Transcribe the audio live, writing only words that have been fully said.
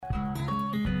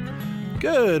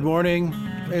Good morning.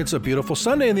 It's a beautiful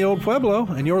Sunday in the Old Pueblo,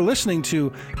 and you're listening to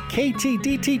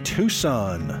KTDT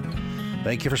Tucson.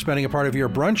 Thank you for spending a part of your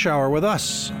brunch hour with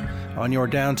us on your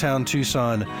downtown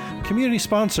Tucson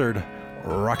community-sponsored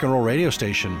rock and roll radio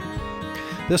station.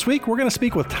 This week, we're going to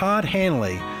speak with Todd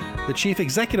Hanley, the Chief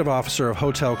Executive Officer of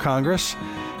Hotel Congress,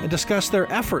 and discuss their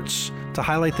efforts to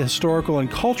highlight the historical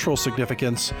and cultural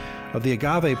significance of the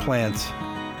agave plant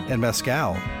and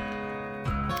mezcal.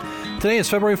 Today is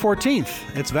February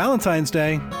 14th. It's Valentine's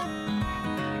Day.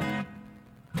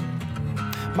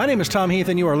 My name is Tom Heath,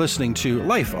 and you are listening to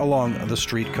Life Along the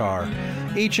Streetcar.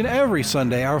 Each and every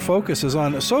Sunday, our focus is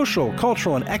on social,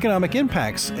 cultural, and economic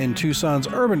impacts in Tucson's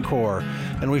urban core,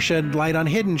 and we shed light on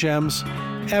hidden gems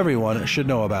everyone should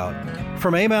know about.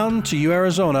 From A Mountain to U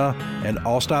Arizona and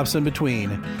all stops in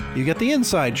between, you get the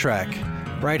inside track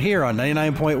right here on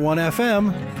 99.1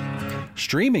 FM,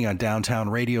 streaming on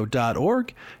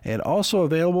downtownradio.org, and also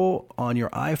available on your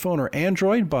iPhone or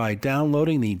Android by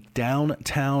downloading the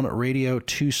Downtown Radio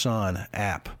Tucson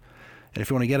app. And if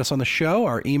you want to get us on the show,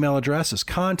 our email address is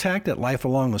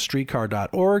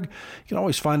contact@lifealongthestreetcar.org. You can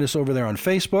always find us over there on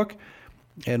Facebook,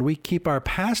 and we keep our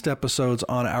past episodes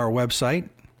on our website,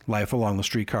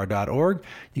 lifealongthestreetcar.org.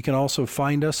 You can also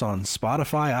find us on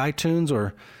Spotify, iTunes,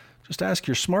 or just ask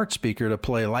your smart speaker to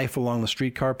play Life Along the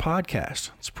Streetcar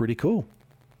podcast. It's pretty cool.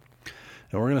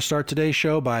 And we're going to start today's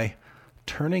show by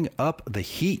turning up the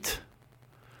heat.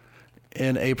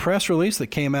 In a press release that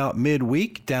came out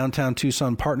midweek, Downtown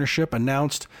Tucson Partnership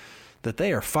announced that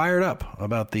they are fired up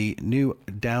about the new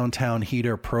Downtown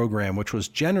Heater program, which was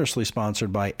generously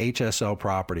sponsored by HSL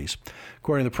Properties.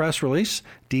 According to the press release,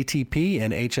 DTP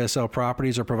and HSL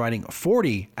Properties are providing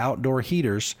 40 outdoor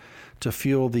heaters to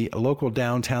fuel the local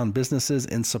downtown businesses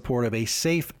in support of a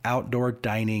safe outdoor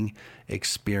dining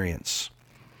experience.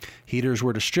 Heaters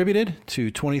were distributed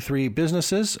to 23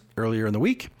 businesses earlier in the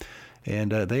week,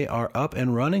 and they are up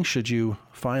and running. Should you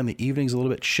find the evenings a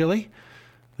little bit chilly,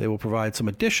 they will provide some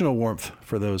additional warmth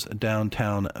for those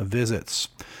downtown visits.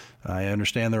 I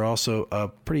understand they're also a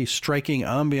pretty striking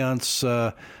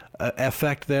ambiance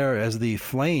effect there as the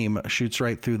flame shoots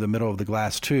right through the middle of the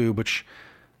glass tube, which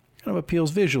kind of appeals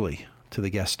visually to the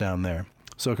guests down there.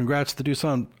 So congrats to the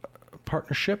Tucson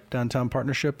Partnership, Downtown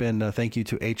Partnership, and thank you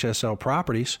to HSL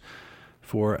Properties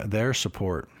for their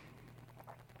support.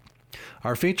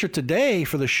 Our feature today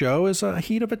for the show is a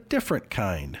heat of a different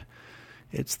kind.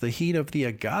 It's the heat of the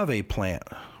agave plant,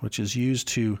 which is used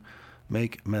to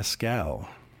make mezcal.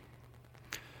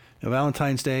 Now,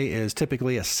 Valentine's Day is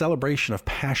typically a celebration of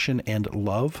passion and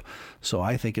love, so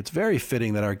I think it's very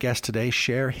fitting that our guest today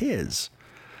share his.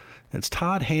 It's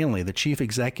Todd Hanley, the Chief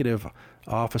Executive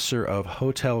Officer of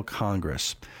Hotel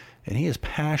Congress, and he is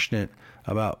passionate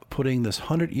about putting this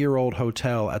 100-year-old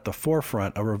hotel at the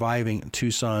forefront of reviving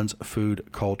Tucson's food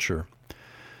culture.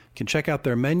 You can check out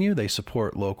their menu. They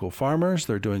support local farmers.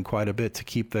 They're doing quite a bit to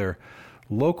keep their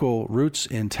local roots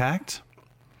intact.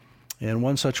 And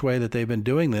one such way that they've been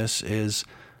doing this is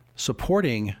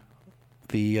supporting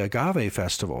the Agave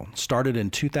Festival. Started in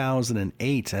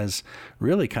 2008 as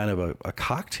really kind of a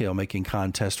cocktail making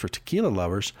contest for tequila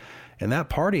lovers. And that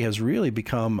party has really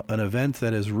become an event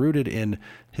that is rooted in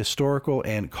historical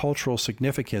and cultural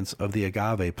significance of the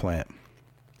agave plant.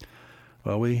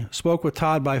 Well, we spoke with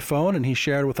Todd by phone, and he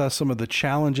shared with us some of the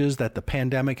challenges that the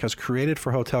pandemic has created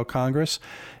for Hotel Congress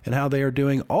and how they are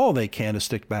doing all they can to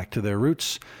stick back to their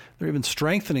roots. They're even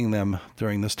strengthening them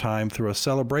during this time through a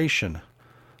celebration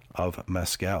of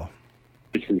mezcal.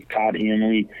 This is Todd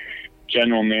Hanley,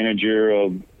 General Manager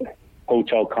of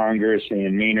Hotel Congress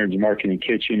and Maynard's Market and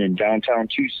Kitchen in downtown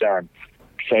Tucson.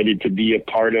 Excited to be a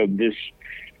part of this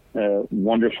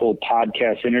wonderful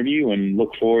podcast interview and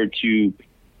look forward to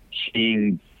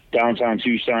seeing downtown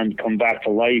Tucson come back to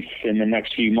life in the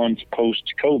next few months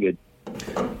post-COVID.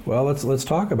 Well, let's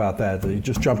talk about that.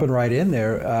 Just jumping right in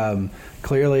there.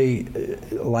 Clearly,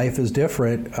 life is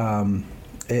different.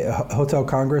 Hotel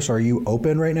Congress, are you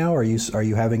open right now? Are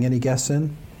you having any guests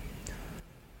in?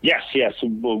 Yes.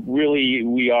 Well, really,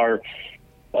 we are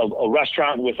a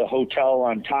restaurant with a hotel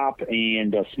on top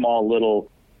and a small little,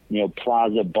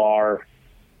 plaza bar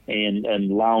and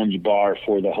lounge bar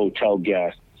for the hotel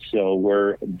guests. So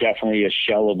we're definitely a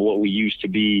shell of what we used to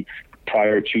be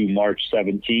prior to March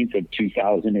 17th of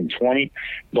 2020.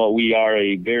 But we are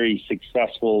a very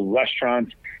successful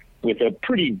restaurant with a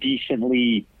pretty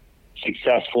decently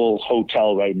successful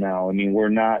hotel right now. I mean, we're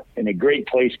not in a great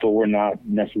place, but we're not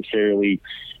necessarily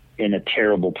in a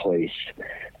terrible place.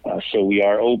 So we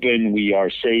are open, we are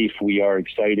safe, we are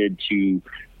excited to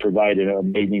provide an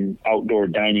amazing outdoor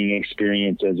dining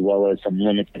experience as well as some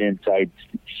limited inside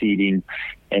seating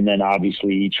And then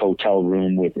obviously each hotel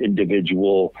room with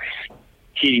individual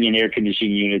heating and air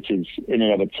conditioning units is in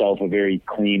and of itself a very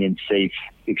clean and safe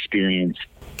experience.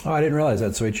 Oh, I didn't realize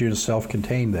that. So each unit is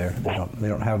self-contained there. They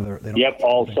don't have their. They don't, Yep,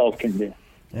 all self-contained.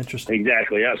 Interesting.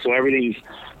 Exactly. Yeah. So everything's.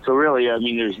 So really, I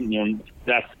mean, there's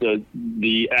that's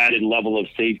the added level of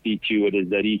safety to it, is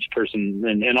that each person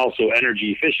and also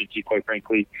energy efficiency, quite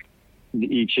frankly,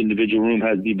 each individual room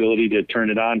has the ability to turn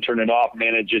it on, turn it off,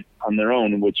 manage it on their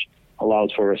own, which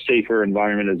allows for a safer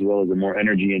environment as well as a more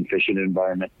energy efficient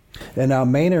environment. And now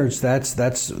Maynard's,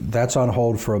 that's on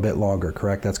hold for a bit longer,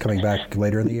 correct? That's coming back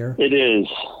later in the year? It is.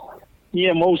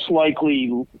 Yeah, most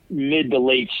likely mid to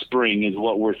late spring is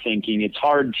what we're thinking. It's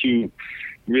hard to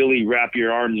really wrap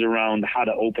your arms around how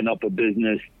to open up a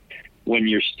business when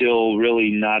you're still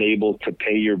really not able to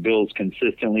pay your bills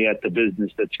consistently at the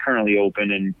business that's currently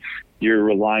open, and you're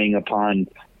relying upon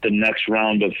the next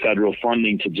round of federal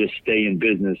funding to just stay in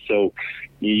business. So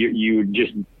you're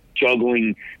just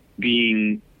juggling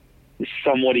being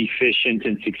somewhat efficient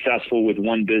and successful with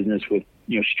one business with,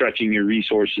 stretching your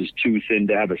resources too thin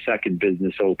to have a second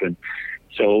business open.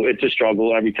 So it's a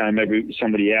struggle every time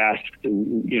somebody asks.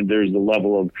 There's the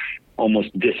level of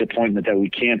almost disappointment that we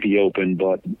can't be open,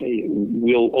 but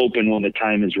we'll open when the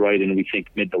time is right, and we think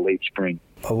mid to late spring.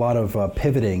 A lot of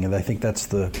pivoting, and I think that's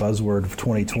the buzzword of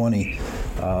 2020.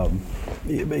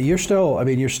 You're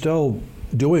still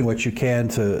doing what you can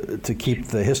to keep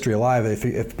the history alive.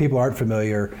 If people aren't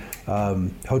familiar,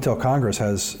 Hotel Congress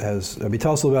has. Tell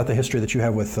us a little about the history that you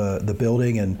have with the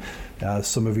building and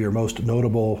some of your most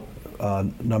notable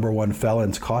number one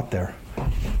felons caught there.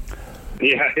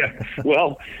 Yeah.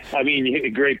 Well, I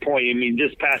mean, great point. I mean,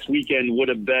 this past weekend would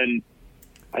have been,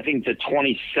 I think, the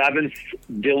 27th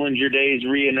Dillinger Days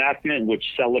reenactment, which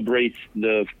celebrates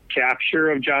the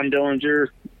capture of John Dillinger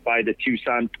by the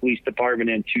Tucson Police Department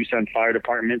and Tucson Fire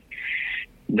Department.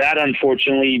 That,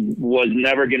 unfortunately, was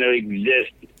never going to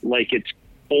exist like its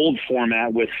old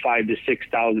format with 5,000 to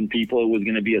 6,000 people. It was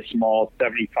going to be a small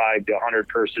 75 to 100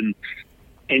 person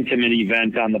intimate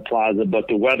event on the plaza, but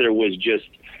the weather was just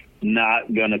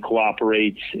not going to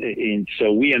cooperate. And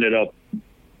so we ended up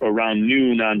around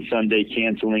noon on Sunday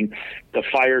canceling. The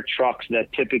fire trucks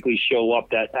that typically show up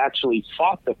that actually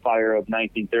fought the fire of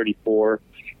 1934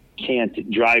 can't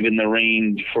drive in the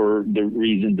rain for the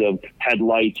reasons of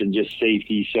headlights and just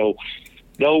safety. So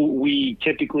though we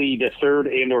typically the third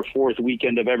and or fourth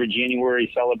weekend of every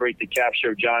January celebrate the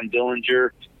capture of John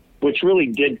Dillinger, which really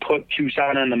did put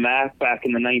Tucson on the map back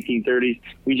in the 1930s,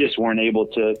 we just weren't able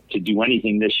to do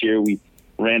anything this year. We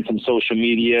ran some social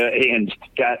media and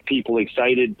got people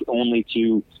excited, only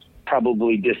to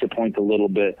probably disappoint a little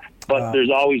bit. But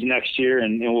there's always next year,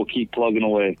 and we'll keep plugging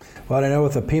away. Well, I know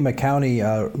with the Pima County,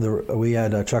 we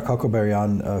had Chuck Huckleberry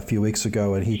on a few weeks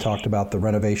ago, and he talked about the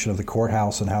renovation of the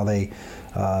courthouse and how they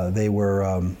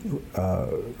were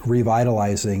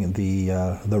revitalizing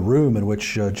the room in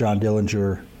which John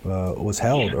Dillinger was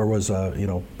held or was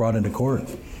brought into court.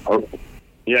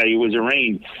 Yeah, he was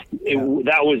arraigned.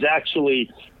 That was actually,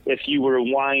 if you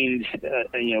rewind,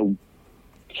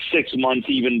 6 months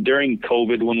even during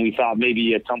COVID, when we thought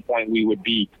maybe at some point we would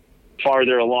be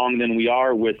farther along than we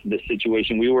are with the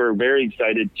situation, we were very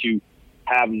excited to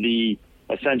have the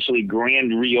essentially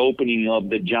grand reopening of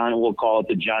we'll call it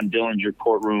the John Dillinger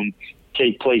courtroom,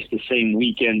 take place the same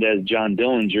weekend as John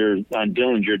Dillinger on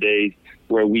Dillinger Days,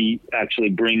 where we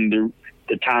actually bring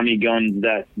the Tommy guns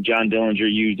that John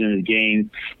Dillinger used in his game.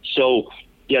 So,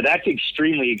 yeah, that's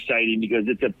extremely exciting because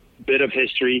it's a bit of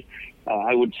history.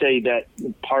 I would say that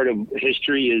part of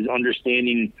history is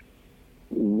understanding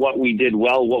what we did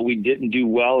well, what we didn't do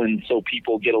well, and so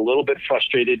people get a little bit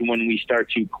frustrated when we start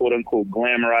to quote-unquote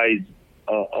glamorize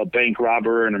a bank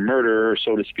robber and a murderer,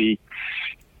 so to speak.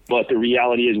 But the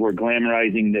reality is we're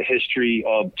glamorizing the history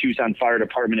of Tucson Fire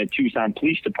Department and Tucson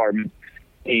Police Department,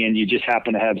 and you just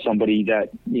happen to have somebody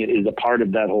that is a part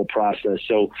of that whole process.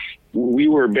 So we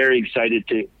were very excited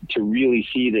to really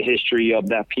see the history of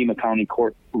that Pima County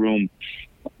courtroom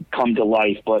come to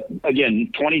life. But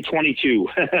again, 2022.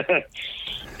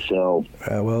 So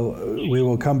well, we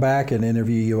will come back and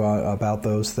interview you about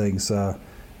those things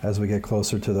as we get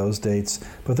closer to those dates.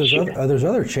 But there's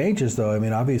other changes, though. I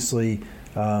mean, obviously,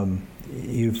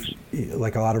 you've,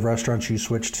 like a lot of restaurants, you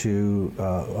switched to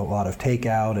a lot of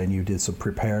takeout, and you did some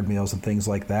prepared meals and things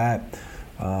like that.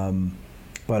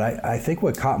 But I think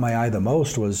what caught my eye the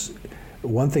most was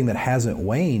one thing that hasn't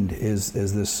waned is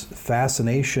this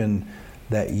fascination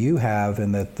that you have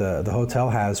and that the hotel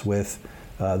has with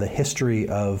the history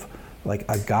of like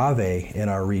agave in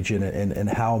our region and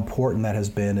how important that has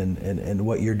been and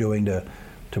what you're doing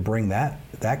to bring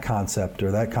that concept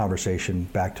or that conversation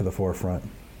back to the forefront.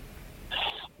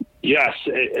 Yes,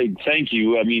 thank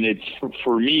you. I mean, it's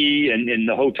for me and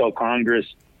the Hotel Congress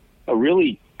a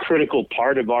really critical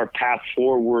part of our path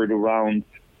forward around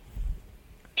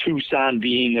Tucson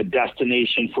being a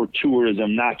destination for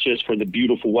tourism, not just for the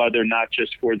beautiful weather, not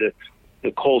just for the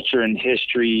culture and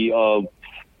history of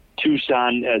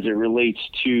Tucson as it relates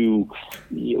to,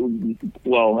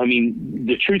 well, I mean,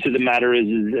 the truth of the matter is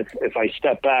if I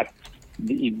step back,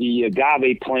 the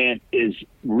agave plant is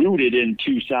rooted in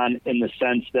Tucson in the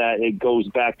sense that it goes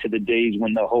back to the days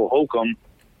when the Hohokam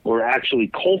were actually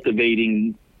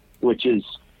cultivating, which is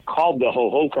called the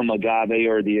Hohokam agave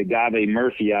or the agave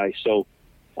murphyi. So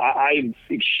I'm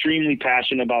extremely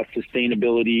passionate about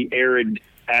sustainability, arid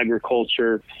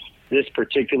agriculture. This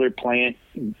particular plant,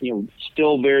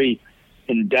 still very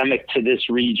endemic to this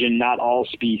region, not all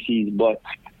species, but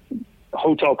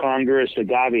Hotel Congress,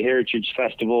 Agave Heritage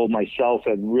Festival, myself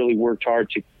have really worked hard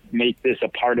to make this a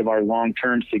part of our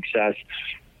long-term success.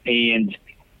 And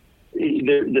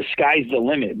the sky's the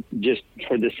limit, just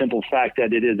for the simple fact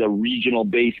that it is a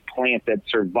regional-based plant that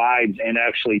survives and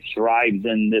actually thrives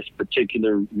in this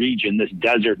particular region, this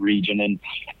desert region,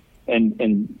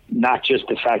 and not just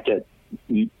the fact that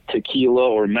tequila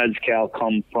or mezcal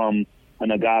come from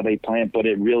an agave plant, but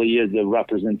it really is a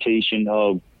representation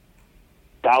of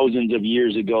thousands of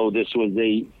years ago. This was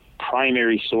a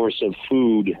primary source of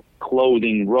food,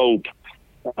 clothing, rope.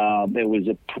 It was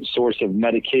a source of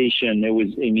medication. It was,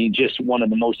 just one of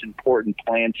the most important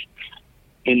plants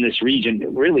in this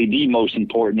region, really the most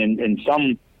important. And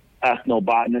some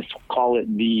ethnobotanists call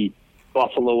it the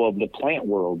buffalo of the plant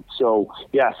world. So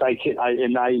yes, I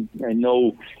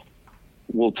know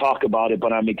we'll talk about it,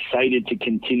 but I'm excited to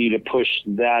continue to push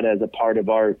that as a part of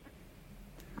our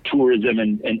tourism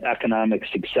and economic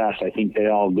success. I think they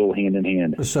all go hand in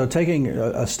hand. So taking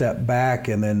a step back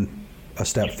and then a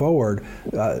step forward,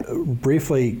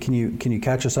 briefly, can you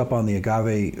catch us up on the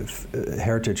Agave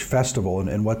Heritage Festival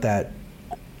and what that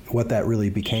really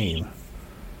became?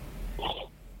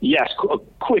 Yes,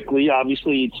 quickly.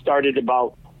 Obviously, it started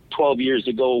about 12 years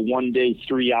ago, 1 day,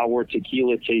 3-hour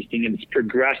tequila tasting, and it's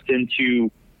progressed into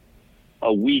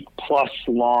a week plus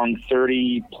long,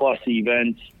 30 plus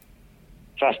events,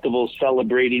 festivals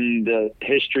celebrating the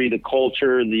history, the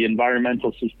culture, the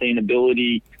environmental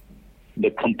sustainability,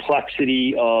 the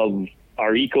complexity of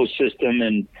our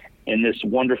ecosystem and this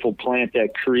wonderful plant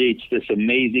that creates this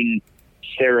amazing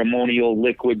ceremonial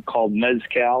liquid called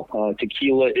mezcal.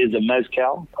 Tequila is a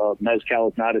mezcal. Mezcal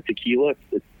is not a tequila.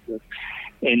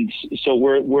 And so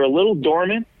we're a little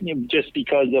dormant, just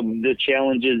because of the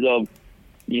challenges of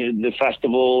the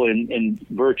festival and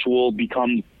virtual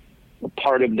becomes a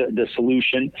part of the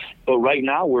solution. But right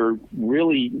now we're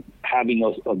really having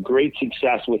a great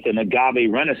success with an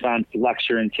Agave Renaissance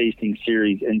lecture and tasting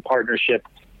series in partnership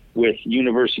with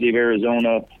University of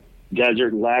Arizona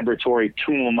Desert Laboratory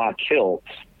Tumamoc Hill,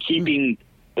 keeping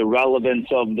the relevance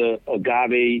of the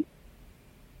agave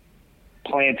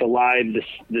plant alive.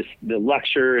 The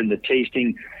lecture and the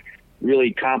tasting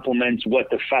really complements what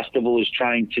the festival is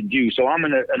trying to do. So I'm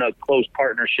in a close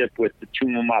partnership with the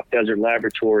Tumamoc Desert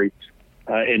Laboratory.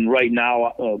 And right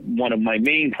now, one of my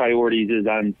main priorities is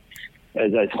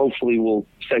as I hopefully will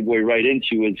segue right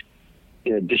into,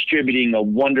 is distributing a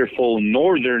wonderful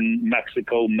northern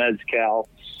Mexico mezcal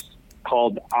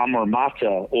called Amor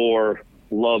Mata, or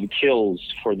Love Kills,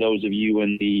 for those of you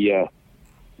in the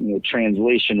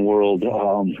translation world.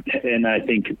 And I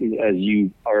think as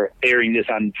you are airing this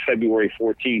on February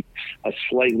 14th, a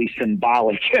slightly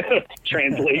symbolic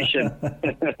translation.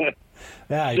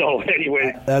 Yeah. So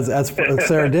anyway, that's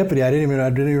serendipity. I didn't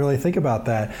even really think about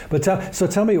that. But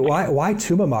tell me, why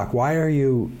Tumamoc?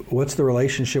 What's the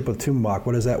relationship with Tumamoc?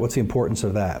 What is that? What's the importance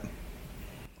of that?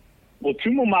 Well,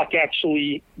 Tumamoc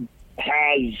actually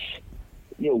has,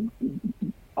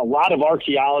 a lot of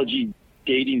archaeology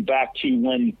dating back to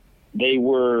when they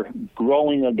were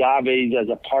growing agaves as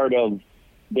a part of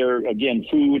their, again,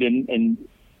 food and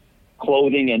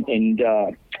clothing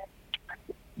and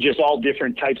just all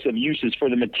different types of uses for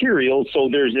the material. So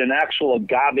there's an actual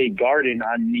agave garden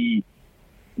on the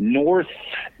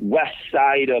northwest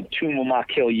side of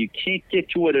Tumamoc Hill. You can't get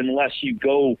to it unless you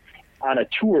go on a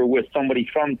tour with somebody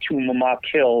from Tumamoc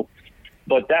Hill.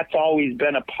 But that's always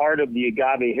been a part of the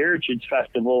Agave Heritage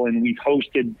Festival, and we've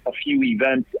hosted a few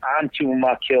events on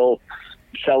Tumamoc Hill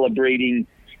celebrating,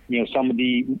 some of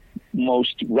the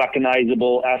most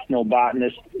recognizable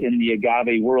ethnobotanists in the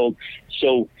agave world.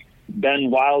 So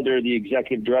Ben Wilder, the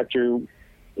executive director,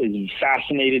 is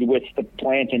fascinated with the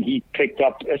plant, and he picked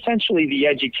up essentially the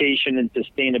education and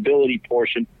sustainability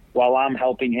portion while I'm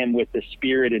helping him with the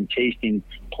spirit and tasting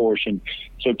portion.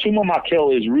 So Tumamoc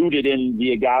Hill is rooted in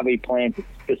the agave plant,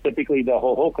 specifically the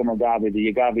Hohokam agave, the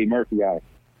Agave Murphyii.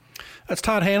 That's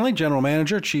Todd Hanley, General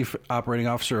Manager, Chief Operating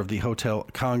Officer of the Hotel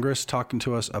Congress, talking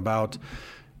to us about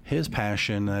his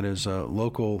passion, that is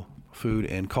local food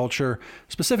and culture,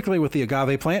 specifically with the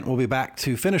agave plant. We'll be back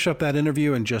to finish up that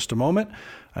interview in just a moment.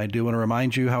 I do want to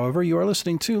remind you, however, you are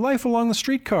listening to Life Along the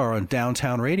Streetcar on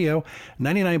Downtown Radio,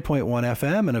 99.1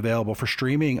 FM, and available for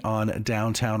streaming on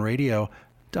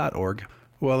downtownradio.org.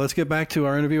 Well, let's get back to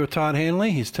our interview with Todd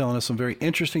Hanley. He's telling us some very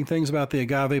interesting things about the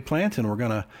agave plant, and we're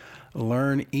going to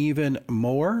learn even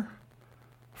more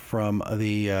from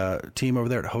the team over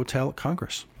there at Hotel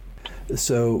Congress.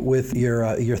 So with your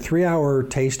 3-hour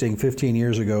tasting 15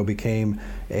 years ago became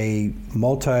a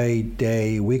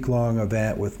multi-day, week-long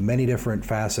event with many different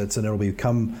facets, and it'll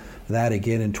become that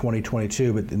again in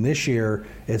 2022. But in this year,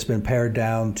 it's been pared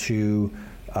down to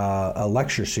a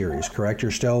lecture series, correct?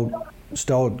 You're still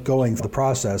going through the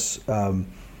process,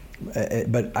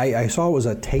 but I saw it was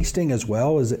a tasting as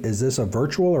well. Is this a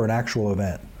virtual or an actual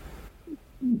event?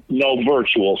 No,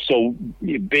 virtual. So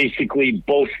basically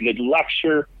both the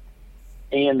lecture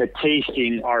and the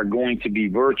tasting are going to be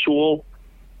virtual,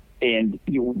 and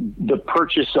the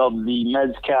purchase of the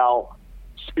Mezcal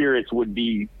spirits would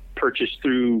be purchased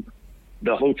through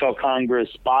the Hotel Congress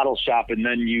bottle shop, and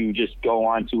then you just go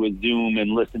onto a Zoom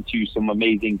and listen to some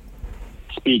amazing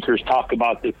speakers talk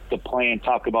about the plan,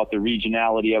 talk about the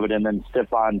regionality of it, and then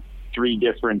sip on 3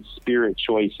 different spirit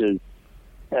choices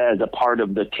as a part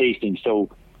of the tasting. So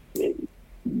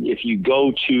if you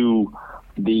go to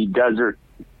the Desert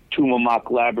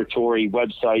Tumamoc Laboratory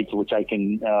website, which I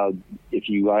can,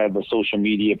 if I have a social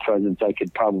media presence, I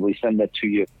could probably send that to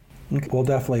you. We'll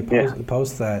definitely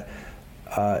post that.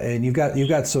 And you've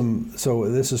got some. So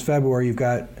this is February. You've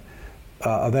got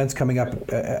events coming up.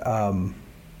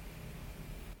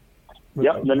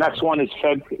 Yep. The next one is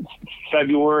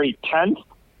February 10th,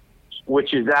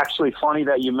 which is actually funny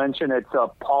that you mentioned. It's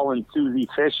Paul and Susie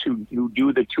Fish who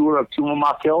do the tour of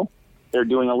Tumamoc Hill. They're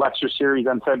doing a lecture series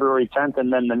on February 10th,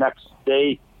 and then the next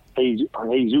day,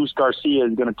 Jesus Garcia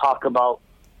is going to talk about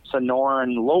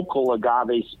Sonoran local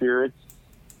agave spirits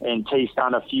and taste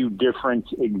on a few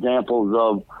different examples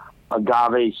of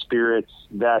agave spirits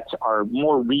that are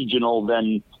more regional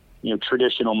than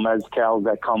traditional mezcals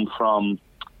that come from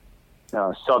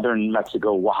southern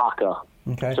Mexico, Oaxaca.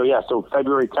 Okay. So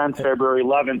February 10th, February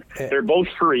 11th, they're both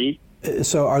free.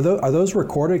 So are those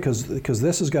recorded? Because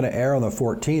this is going to air on the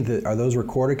 14th. Are those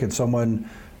recorded? Can someone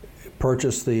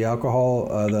purchase the alcohol,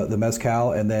 the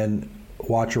mezcal, and then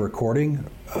watch a recording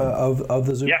of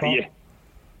the Zoom call? Yeah.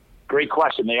 Great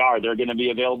question. They are. They're going to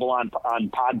be available on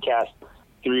podcast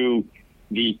through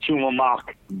the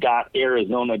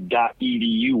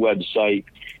tumamoc.arizona.edu website.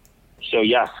 So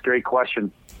yes, great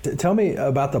question. Tell me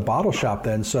about the bottle shop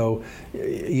then. So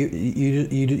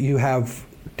you have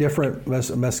different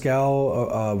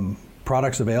mezcal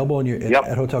products available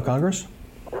at Hotel Congress?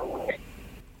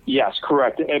 Yes,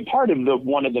 correct. And part of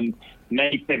one of the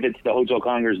many pivots the Hotel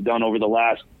Congress done over the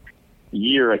last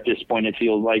year at this point, it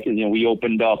feels like, we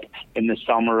opened up in the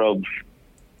summer of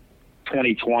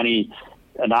 2020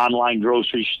 an online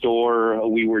grocery store.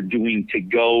 We were doing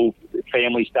to-go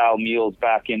family-style meals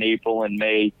back in April and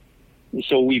May.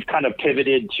 So we've kind of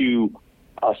pivoted to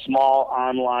a small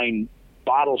online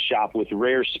bottle shop with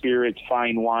rare spirits,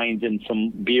 fine wines, and some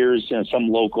beers, some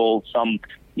local, some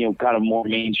kind of more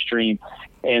mainstream.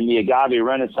 And the Agave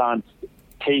Renaissance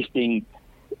tasting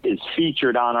is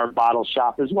featured on our bottle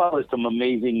shop, as well as some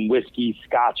amazing whiskeys,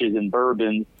 scotches, and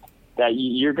bourbons that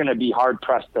you're going to be hard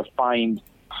pressed to find.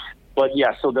 But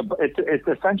yeah, so it's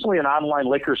essentially an online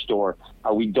liquor store.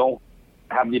 We don't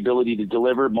have the ability to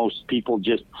deliver. Most people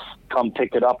just come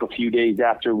pick it up a few days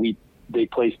after they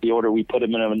place the order. We put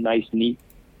them in a nice, neat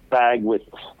bag with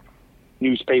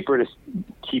newspaper to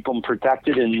keep them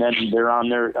protected, and then they're on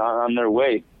their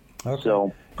way. Okay.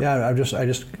 So yeah, I just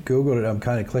Googled it. I'm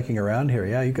kind of clicking around here.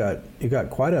 Yeah, you got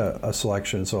quite a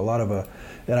selection. So a lot of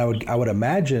and I would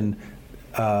imagine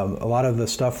a lot of the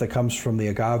stuff that comes from the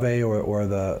agave or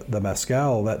the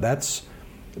mezcal, that's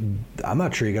I'm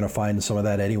not sure you're going to find some of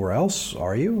that anywhere else,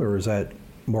 are you? Or is that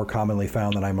more commonly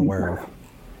found than I'm aware of?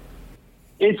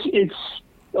 It's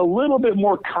a little bit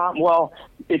more well,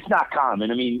 it's not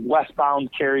common. I mean,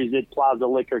 Westbound carries it, Plaza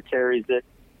Liquor carries it,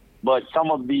 but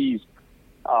some of these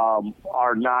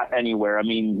are not anywhere. I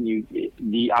mean,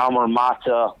 the Amor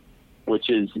Mata, which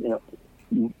is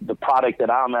the product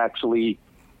that I'm actually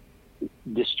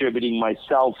distributing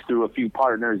myself through a few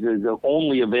partners, is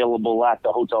only available at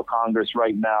the Hotel Congress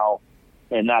right now.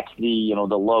 and that's the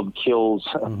the love kills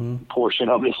portion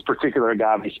of this particular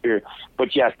agave spirit.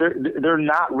 But yes, they're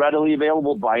not readily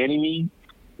available by any means.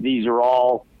 These are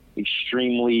all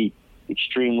extremely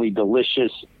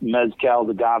delicious mezcal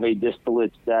agave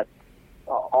distillates that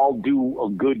all do a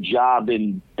good job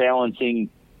in balancing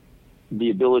the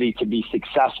ability to be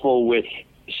successful with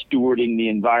stewarding the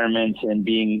environment and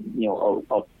being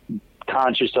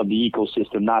conscious of the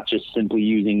ecosystem, not just simply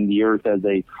using the earth as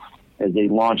a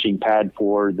launching pad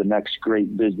for the next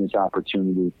great business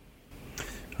opportunity.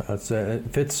 It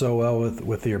fits so well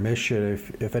with your mission.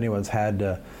 If anyone's had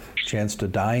a chance to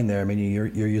dine there, I mean, you're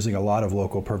using a lot of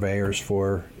local purveyors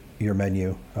for your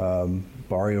menu.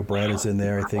 Barrio Bread is in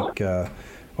there, I think.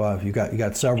 You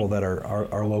got several that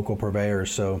are local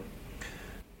purveyors. So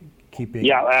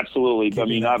absolutely. I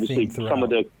mean, obviously, some of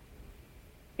the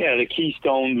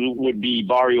keystone would be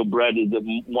Barrio Bread is a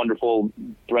wonderful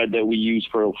bread that we use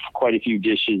for quite a few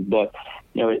dishes. But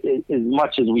as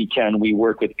much as we can, we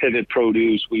work with Pivot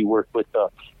Produce. We work with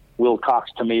Wilcox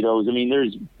tomatoes. I mean,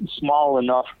 there's small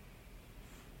enough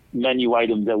menu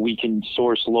items that we can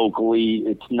source locally.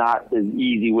 It's not as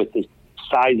easy with the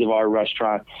size of our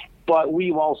restaurant, but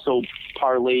we've also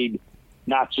parlayed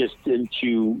not just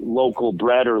into local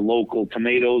bread or local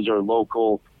tomatoes or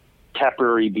local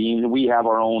peppery beans. We have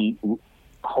our own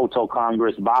Hotel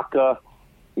Congress vodka.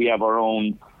 We have our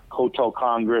own Hotel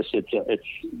Congress. It's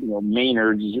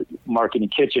Maynard's Market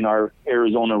and Kitchen, our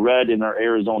Arizona Red and our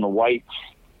Arizona White.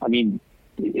 I mean,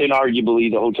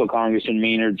 inarguably, the Hotel Congress and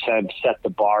Maynard's have set the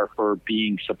bar for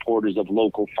being supporters of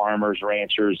local farmers,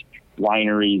 ranchers,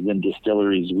 wineries, and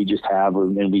distilleries. We just have,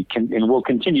 and we'll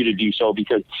continue to do so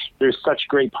because there's such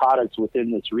great products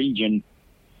within this region.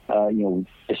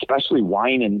 Especially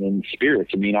wine and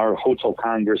spirits. I mean, our Hotel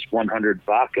Congress 100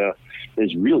 vodka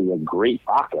is really a great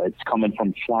vodka. It's coming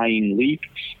from Flying Leaf,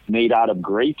 made out of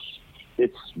grapes.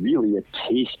 It's really a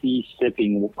tasty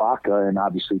sipping vodka, and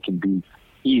obviously can be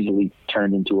easily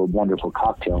turned into a wonderful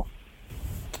cocktail.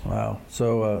 Wow.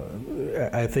 So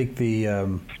I think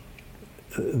the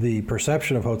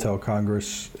perception of Hotel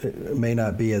Congress may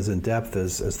not be as in depth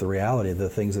as the reality of the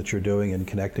things that you're doing and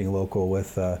connecting local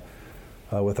with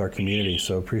our community.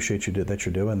 So appreciate that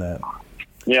you're doing that.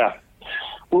 Yeah.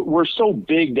 We're so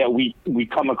big that we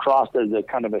come across as a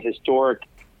kind of a historic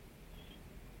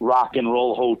rock and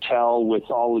roll hotel with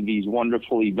all of these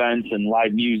wonderful events and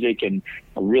live music and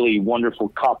a really wonderful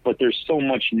cup, but there's so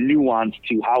much nuance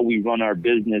to how we run our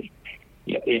business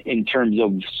in terms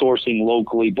of sourcing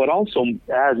locally. But also,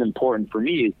 as important for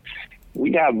me, is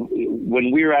we have, when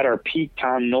we're at our peak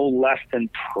time, no less than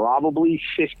probably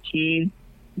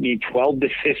 12 to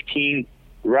 15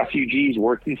 refugees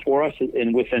working for us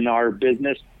and within our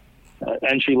business,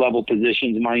 entry-level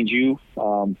positions, mind you,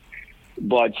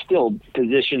 but still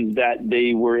positions that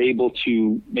they were able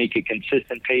to make a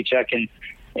consistent paycheck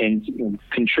and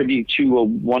contribute to a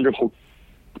wonderful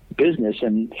business.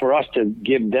 And for us to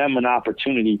give them an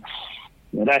opportunity,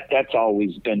 that's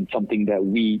always been something that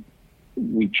we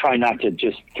try not to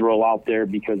just throw out there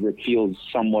because it feels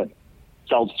somewhat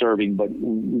self-serving, but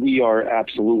we are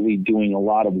absolutely doing a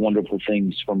lot of wonderful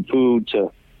things, from food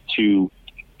to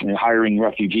hiring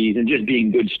refugees and just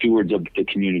being good stewards of the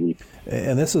community.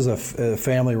 And this is a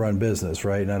family-run business,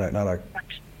 right? Not a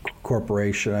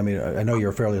corporation. I mean, I know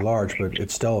you're fairly large, but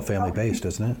it's still family-based,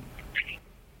 isn't it?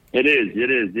 It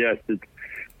is. Yes.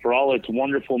 For all its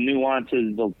wonderful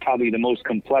nuances, probably the most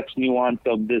complex nuance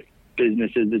of this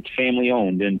business is it's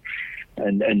family-owned, and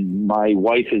my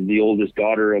wife is the oldest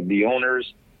daughter of the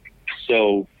owners.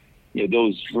 So,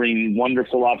 those bring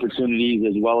wonderful opportunities,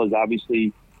 as well as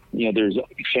obviously, there's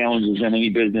challenges in any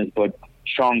business, but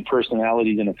strong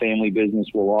personalities in a family business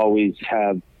will always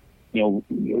have,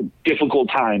 difficult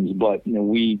times, but,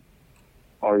 we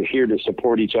are here to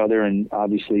support each other. And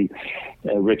obviously,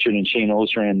 Richard and Shane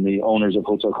Osran, the owners of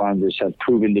Hotel Congress, have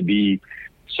proven to be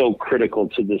so critical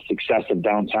to the success of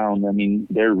downtown. I mean,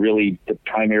 they're really the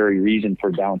primary reason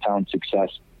for downtown success,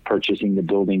 purchasing the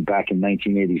building back in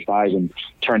 1985 and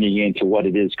turning it into what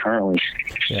it is currently.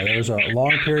 Yeah, there was a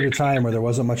long period of time where there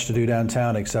wasn't much to do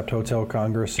downtown except Hotel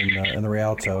Congress and the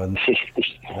Rialto, and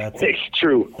it's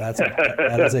true. That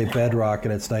is a bedrock,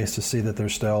 and it's nice to see that they're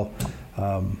still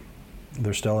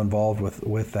involved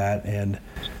with that.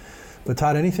 But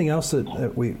Todd, anything else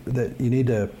that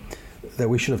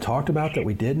we should have talked about that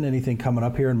we didn't? Anything coming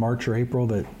up here in March or April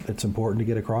that's important to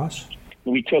get across?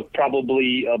 We took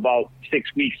probably about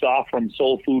 6 weeks off from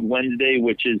Soul Food Wednesday,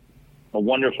 which is a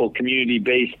wonderful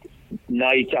community-based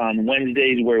night on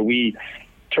Wednesdays where we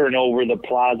turn over the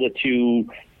plaza to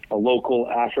a local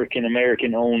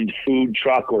African-American owned food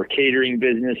truck or catering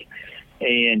business.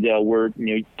 And we're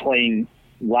playing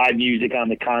live music on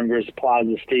the Congress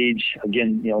Plaza stage.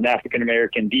 Again, an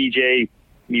African-American DJ,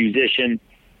 musician.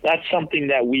 That's something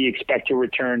that we expect to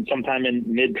return sometime in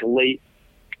mid to late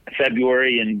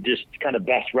February, and just kind of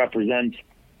best represents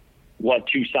what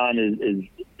Tucson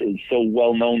is so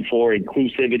well known for: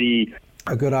 inclusivity.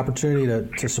 A good opportunity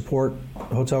to support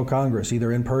Hotel Congress,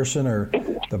 either in person or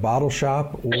the bottle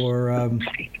shop, or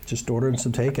just ordering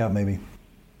some takeout maybe.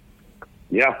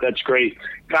 Yeah, that's great.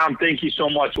 Tom, thank you so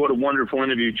much. What a wonderful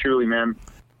interview, truly, man.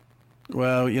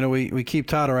 Well, we keep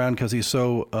Todd around because he's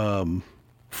so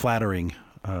flattering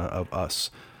of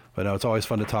us. But it's always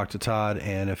fun to talk to Todd,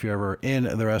 and if you're ever in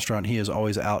the restaurant, he is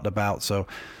always out and about. So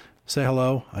say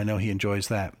hello. I know he enjoys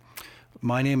that.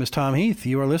 My name is Tom Heath.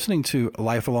 You are listening to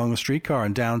Life Along the Streetcar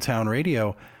on Downtown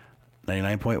Radio,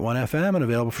 99.1 FM, and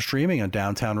available for streaming on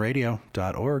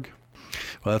downtownradio.org.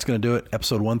 Well, that's going to do it.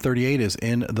 Episode 138 is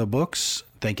in the books.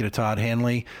 Thank you to Todd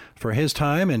Hanley for his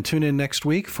time, and tune in next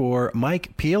week for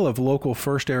Mike Peel of Local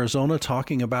First Arizona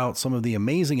talking about some of the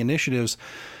amazing initiatives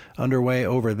underway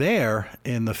over there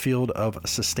in the field of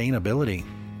sustainability.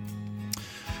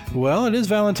 Well, it is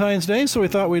Valentine's Day, so we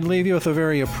thought we'd leave you with a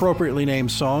very appropriately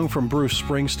named song from Bruce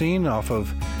Springsteen off of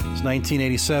his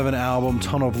 1987 album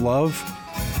Ton of Love.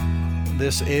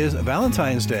 This is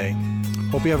Valentine's Day.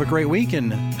 Hope you have a great week,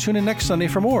 and tune in next Sunday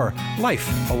for more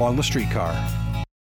Life Along the Streetcar.